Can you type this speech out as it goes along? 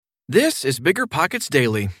This is Bigger Pockets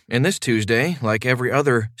Daily, and this Tuesday, like every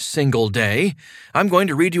other single day, I'm going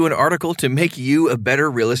to read you an article to make you a better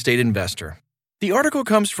real estate investor. The article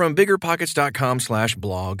comes from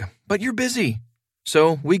biggerpockets.com/blog, but you're busy,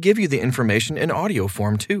 so we give you the information in audio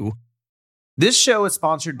form too. This show is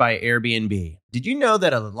sponsored by Airbnb. Did you know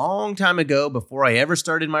that a long time ago, before I ever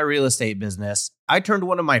started my real estate business, I turned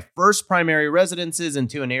one of my first primary residences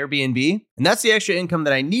into an Airbnb? And that's the extra income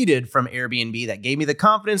that I needed from Airbnb that gave me the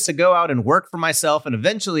confidence to go out and work for myself and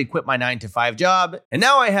eventually quit my 9-to-5 job. And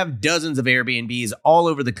now I have dozens of Airbnbs all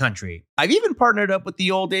over the country. I've even partnered up with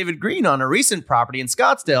the old David Green on a recent property in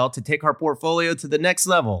Scottsdale to take our portfolio to the next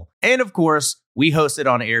level. And of course, we host it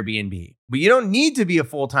on Airbnb. But you don't need to be a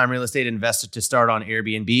full-time real estate investor to start on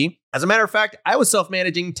Airbnb. As a matter of fact, I was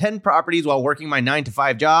self-managing 10 properties while working my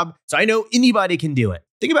 9-to-5 job, so I know anybody can do it.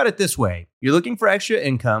 Think about it this way. You're looking for extra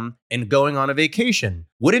income and going on a vacation.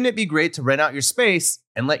 Wouldn't it be great to rent out your space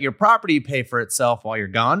and let your property pay for itself while you're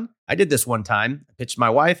gone? I did this one time. I pitched my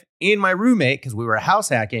wife and my roommate, because we were house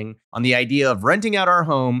hacking, on the idea of renting out our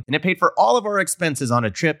home, and it paid for all of our expenses on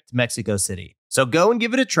a trip to Mexico City. So go and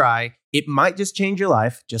give it a try. It might just change your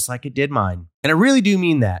life, just like it did mine. And I really do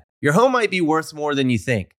mean that. Your home might be worth more than you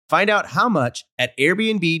think. Find out how much at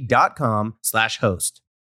airbnb.com/host.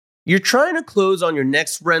 You're trying to close on your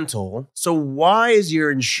next rental, so why is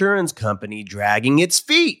your insurance company dragging its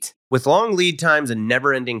feet? With long lead times and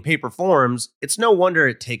never-ending paper forms, it's no wonder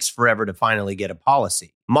it takes forever to finally get a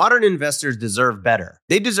policy. Modern investors deserve better.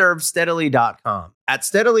 They deserve Steadily.com. At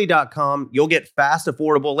Steadily.com, you'll get fast,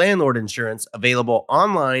 affordable landlord insurance available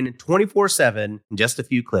online 24/7 in just a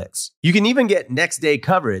few clicks. You can even get next-day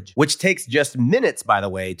coverage, which takes just minutes, by the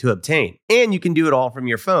way, to obtain. And you can do it all from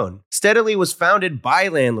your phone. Steadily was founded by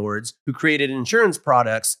landlords who created insurance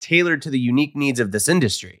products tailored to the unique needs of this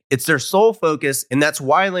industry. It's their sole focus, and that's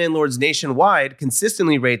why landlords nationwide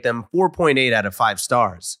consistently rate them 4.8 out of 5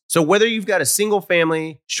 stars. So whether you've got a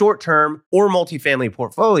single-family, short-term, or multifamily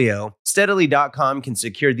portfolio, Steadily.com can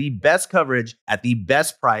secure the best coverage at the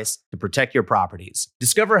best price to protect your properties.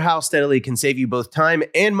 Discover how Steadily can save you both time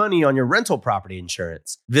and money on your rental property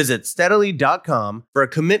insurance. Visit Steadily.com for a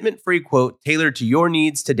commitment-free quote tailored to your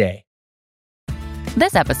needs today.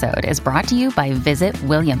 This episode is brought to you by Visit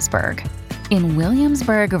Williamsburg. In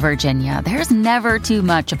Williamsburg, Virginia, there's never too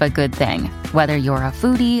much of a good thing. Whether you're a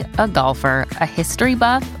foodie, a golfer, a history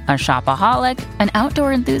buff, a shopaholic, an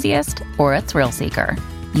outdoor enthusiast, or a thrill seeker,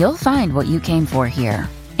 you'll find what you came for here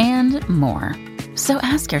and more. So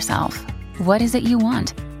ask yourself, what is it you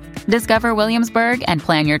want? Discover Williamsburg and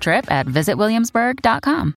plan your trip at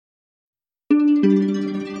visitwilliamsburg.com.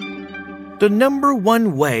 The Number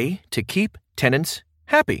One Way to Keep Tenants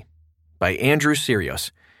Happy by Andrew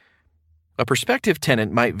Sirios. A prospective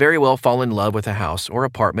tenant might very well fall in love with a house or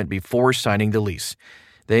apartment before signing the lease.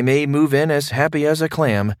 They may move in as happy as a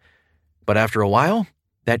clam, but after a while,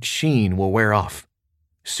 that sheen will wear off.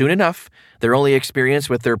 Soon enough, their only experience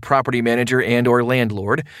with their property manager and or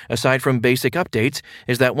landlord, aside from basic updates,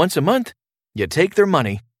 is that once a month, you take their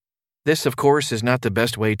money. This, of course, is not the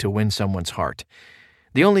best way to win someone's heart.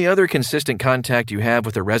 The only other consistent contact you have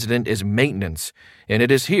with a resident is maintenance, and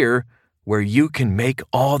it is here where you can make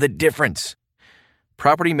all the difference.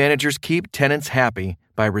 Property managers keep tenants happy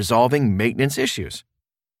by resolving maintenance issues.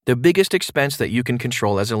 The biggest expense that you can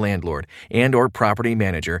control as a landlord and or property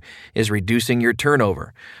manager is reducing your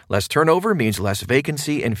turnover. Less turnover means less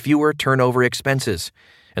vacancy and fewer turnover expenses.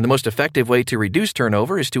 And the most effective way to reduce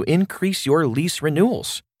turnover is to increase your lease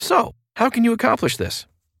renewals. So, how can you accomplish this?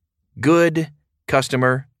 Good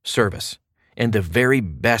customer service. And the very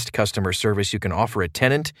best customer service you can offer a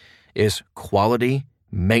tenant is quality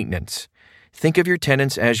maintenance. Think of your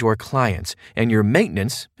tenants as your clients and your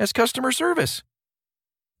maintenance as customer service.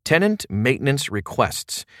 Tenant maintenance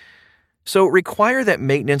requests. So require that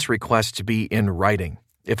maintenance requests be in writing.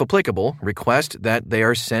 If applicable, request that they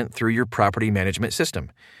are sent through your property management system.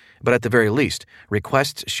 But at the very least,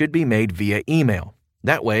 requests should be made via email.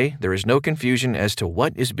 That way, there is no confusion as to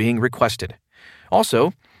what is being requested.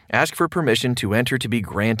 Also, ask for permission to enter to be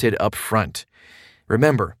granted up front.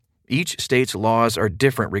 Remember, each state's laws are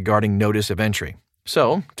different regarding notice of entry.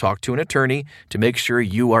 So, talk to an attorney to make sure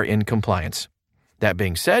you are in compliance. That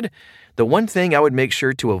being said, the one thing I would make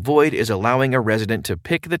sure to avoid is allowing a resident to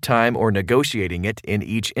pick the time or negotiating it in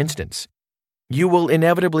each instance. You will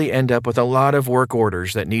inevitably end up with a lot of work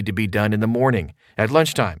orders that need to be done in the morning, at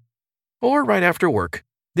lunchtime, or right after work.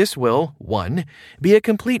 This will, 1, be a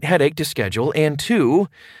complete headache to schedule, and 2,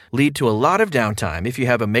 lead to a lot of downtime if you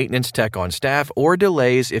have a maintenance tech on staff or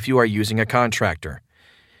delays if you are using a contractor.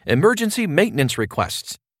 Emergency maintenance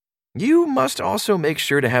requests. You must also make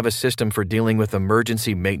sure to have a system for dealing with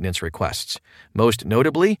emergency maintenance requests, most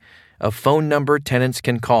notably, a phone number tenants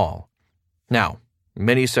can call. Now,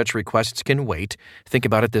 many such requests can wait. Think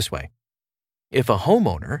about it this way. If a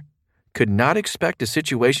homeowner could not expect a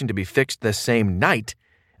situation to be fixed the same night,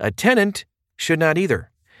 a tenant should not either.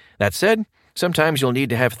 That said, sometimes you'll need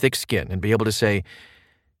to have thick skin and be able to say,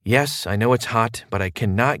 "Yes, I know it's hot, but I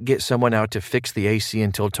cannot get someone out to fix the AC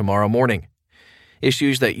until tomorrow morning."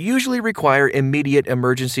 Issues that usually require immediate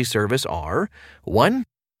emergency service are 1.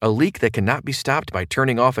 A leak that cannot be stopped by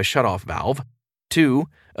turning off a shutoff valve. 2.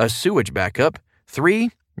 A sewage backup.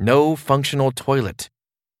 3. No functional toilet.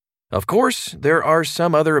 Of course, there are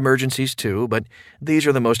some other emergencies too, but these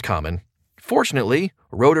are the most common. Fortunately,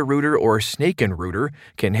 Roto-Rooter or Snake & Rooter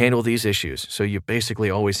can handle these issues, so you basically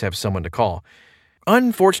always have someone to call.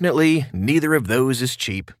 Unfortunately, neither of those is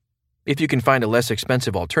cheap. If you can find a less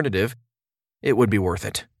expensive alternative, it would be worth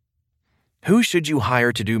it. Who should you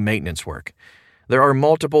hire to do maintenance work? There are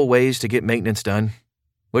multiple ways to get maintenance done.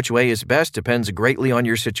 Which way is best depends greatly on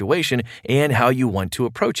your situation and how you want to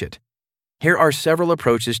approach it. Here are several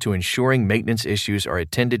approaches to ensuring maintenance issues are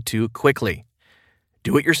attended to quickly.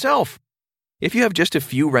 Do it yourself. If you have just a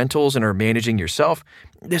few rentals and are managing yourself,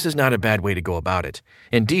 this is not a bad way to go about it.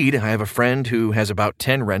 Indeed, I have a friend who has about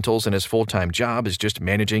 10 rentals and his full-time job is just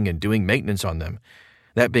managing and doing maintenance on them.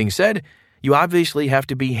 That being said, you obviously have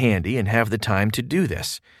to be handy and have the time to do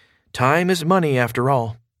this. Time is money after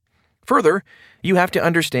all. Further, you have to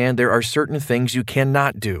understand there are certain things you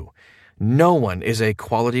cannot do. No one is a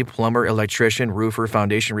quality plumber, electrician, roofer,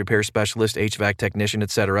 foundation repair specialist, HVAC technician,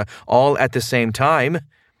 etc., all at the same time.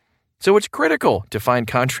 So it's critical to find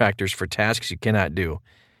contractors for tasks you cannot do.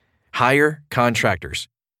 Hire contractors.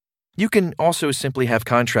 You can also simply have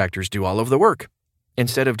contractors do all of the work,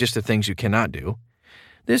 instead of just the things you cannot do.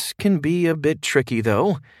 This can be a bit tricky,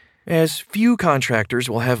 though, as few contractors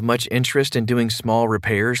will have much interest in doing small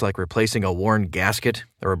repairs like replacing a worn gasket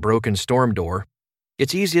or a broken storm door.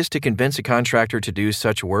 It's easiest to convince a contractor to do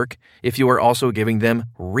such work if you are also giving them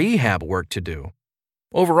rehab work to do.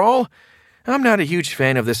 Overall, I'm not a huge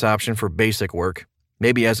fan of this option for basic work,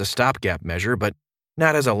 maybe as a stopgap measure, but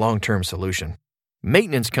not as a long-term solution.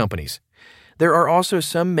 Maintenance companies. There are also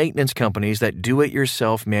some maintenance companies that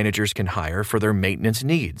do-it-yourself managers can hire for their maintenance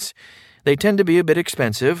needs. They tend to be a bit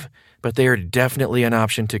expensive, but they are definitely an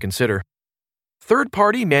option to consider.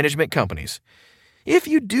 Third-party management companies. If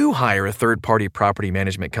you do hire a third-party property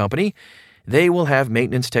management company, they will have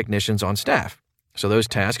maintenance technicians on staff, so those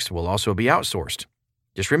tasks will also be outsourced.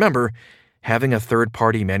 Just remember, having a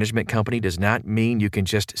third-party management company does not mean you can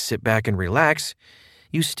just sit back and relax.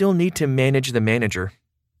 You still need to manage the manager.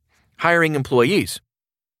 Hiring employees.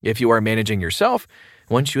 If you are managing yourself,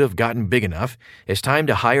 once you have gotten big enough, it's time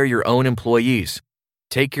to hire your own employees.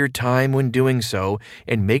 Take your time when doing so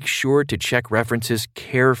and make sure to check references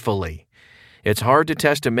carefully. It's hard to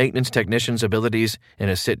test a maintenance technician's abilities in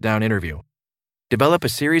a sit-down interview. Develop a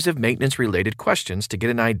series of maintenance-related questions to get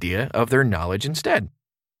an idea of their knowledge instead.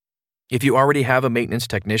 If you already have a maintenance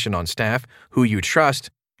technician on staff who you trust,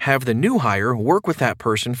 have the new hire work with that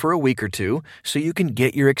person for a week or two so you can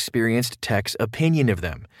get your experienced tech's opinion of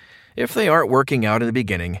them. If they aren't working out in the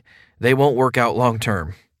beginning, they won't work out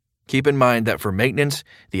long-term. Keep in mind that for maintenance,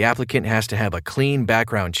 the applicant has to have a clean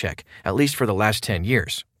background check, at least for the last 10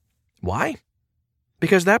 years. Why?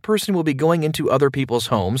 Because that person will be going into other people's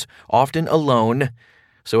homes, often alone,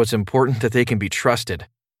 so it's important that they can be trusted.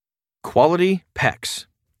 Quality PECs.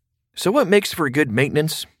 So what makes for good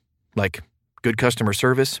maintenance? Like good customer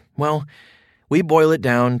service? Well, we boil it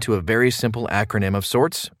down to a very simple acronym of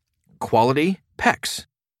sorts. Quality PECs.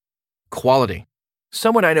 Quality.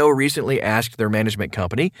 Someone I know recently asked their management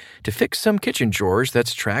company to fix some kitchen drawers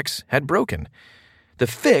that's tracks had broken. The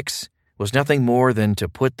fix was nothing more than to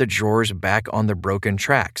put the drawers back on the broken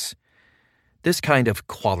tracks. This kind of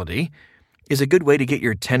quality is a good way to get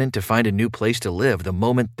your tenant to find a new place to live the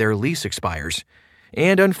moment their lease expires.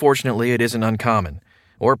 And unfortunately, it isn't uncommon,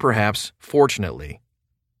 or perhaps fortunately,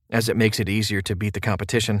 as it makes it easier to beat the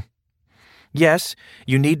competition. Yes,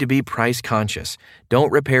 you need to be price conscious.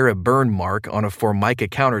 Don't repair a burn mark on a Formica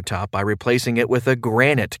countertop by replacing it with a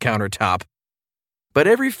granite countertop. But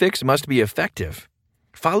every fix must be effective.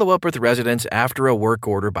 Follow up with residents after a work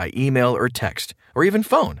order by email or text, or even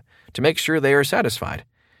phone, to make sure they are satisfied.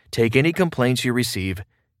 Take any complaints you receive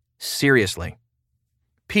seriously.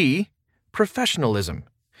 P. Professionalism.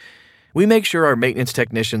 We make sure our maintenance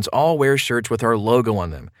technicians all wear shirts with our logo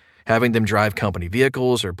on them. Having them drive company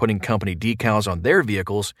vehicles or putting company decals on their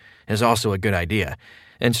vehicles is also a good idea.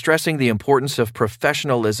 And stressing the importance of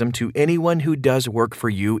professionalism to anyone who does work for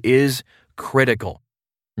you is critical.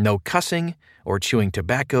 No cussing or chewing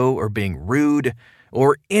tobacco or being rude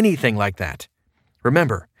or anything like that.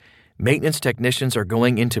 Remember, maintenance technicians are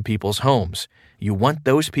going into people's homes. You want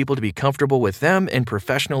those people to be comfortable with them, and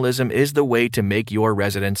professionalism is the way to make your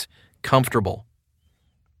residents comfortable.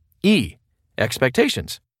 E.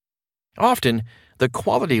 Expectations. Often, the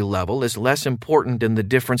quality level is less important than the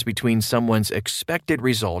difference between someone's expected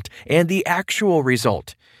result and the actual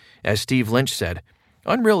result. As Steve Lynch said,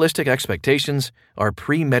 unrealistic expectations are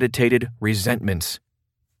premeditated resentments.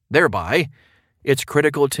 Thereby, it's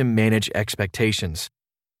critical to manage expectations.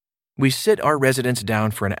 We sit our residents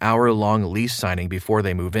down for an hour-long lease signing before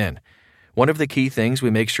they move in. One of the key things we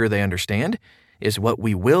make sure they understand is what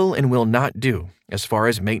we will and will not do as far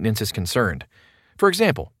as maintenance is concerned. For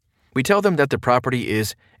example, we tell them that the property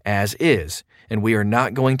is as is, and we are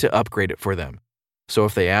not going to upgrade it for them. So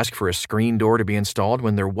if they ask for a screen door to be installed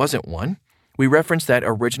when there wasn't one, we reference that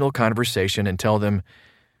original conversation and tell them,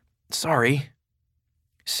 sorry.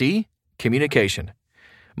 C. Communication.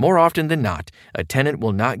 More often than not, a tenant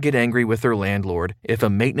will not get angry with their landlord if a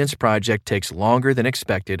maintenance project takes longer than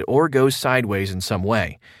expected or goes sideways in some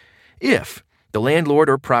way, if the landlord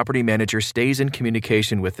or property manager stays in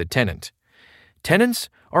communication with the tenant. Tenants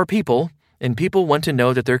are people, and people want to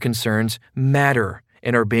know that their concerns matter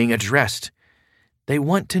and are being addressed. They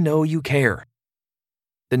want to know you care.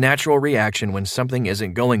 The natural reaction when something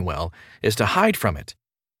isn't going well is to hide from it.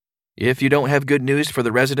 If you don't have good news for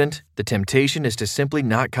the resident, the temptation is to simply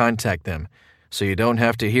not contact them, so you don't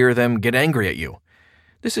have to hear them get angry at you.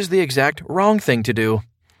 This is the exact wrong thing to do.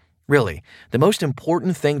 Really, the most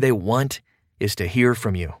important thing they want is to hear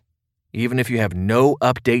from you, even if you have no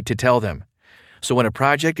update to tell them. So when a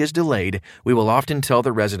project is delayed, we will often tell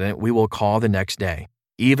the resident we will call the next day,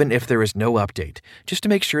 even if there is no update, just to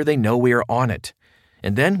make sure they know we are on it.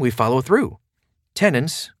 And then we follow through.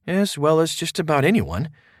 Tenants, as well as just about anyone,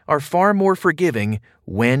 are far more forgiving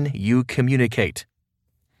when you communicate.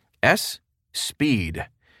 S. Speed.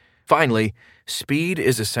 Finally, speed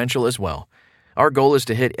is essential as well. Our goal is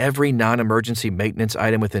to hit every non-emergency maintenance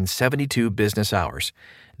item within 72 business hours.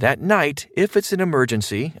 That night, if it's an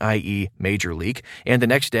emergency, i.e. major leak, and the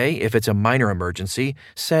next day, if it's a minor emergency,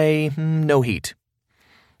 say, no heat.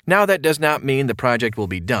 Now, that does not mean the project will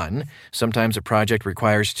be done. Sometimes a project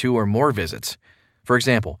requires 2 or more visits. For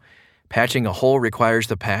example, patching a hole requires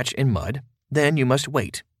the patch in mud. Then you must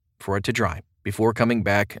wait for it to dry before coming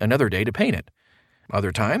back another day to paint it.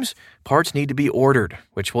 Other times, parts need to be ordered,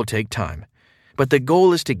 which will take time. But the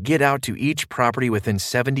goal is to get out to each property within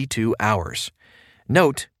 72 hours.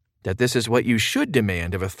 Note that this is what you should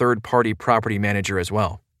demand of a third-party property manager as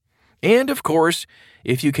well. And, of course,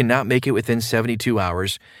 if you cannot make it within 72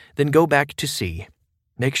 hours, then go back to C.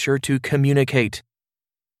 Make sure to communicate.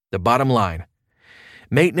 The bottom line: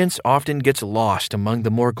 maintenance often gets lost among the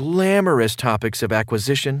more glamorous topics of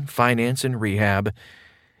acquisition, finance, and rehab.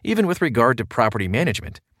 Even with regard to property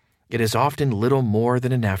management, it is often little more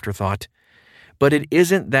than an afterthought. But it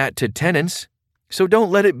isn't that to tenants, so don't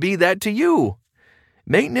let it be that to you.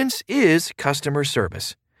 Maintenance is customer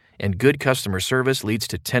service, and good customer service leads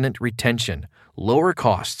to tenant retention, lower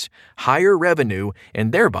costs, higher revenue,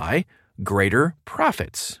 and thereby greater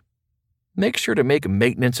profits. Make sure to make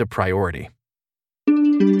maintenance a priority.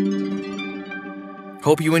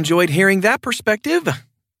 Hope you enjoyed hearing that perspective.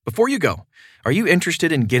 Before you go, are you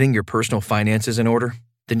interested in getting your personal finances in order?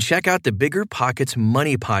 Then check out the Bigger Pockets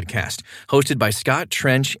Money podcast, hosted by Scott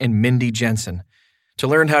Trench and Mindy Jensen. To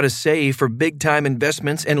learn how to save for big-time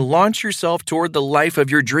investments and launch yourself toward the life of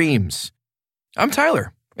your dreams. I'm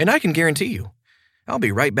Tyler, and I can guarantee you, I'll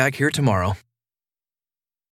be right back here tomorrow.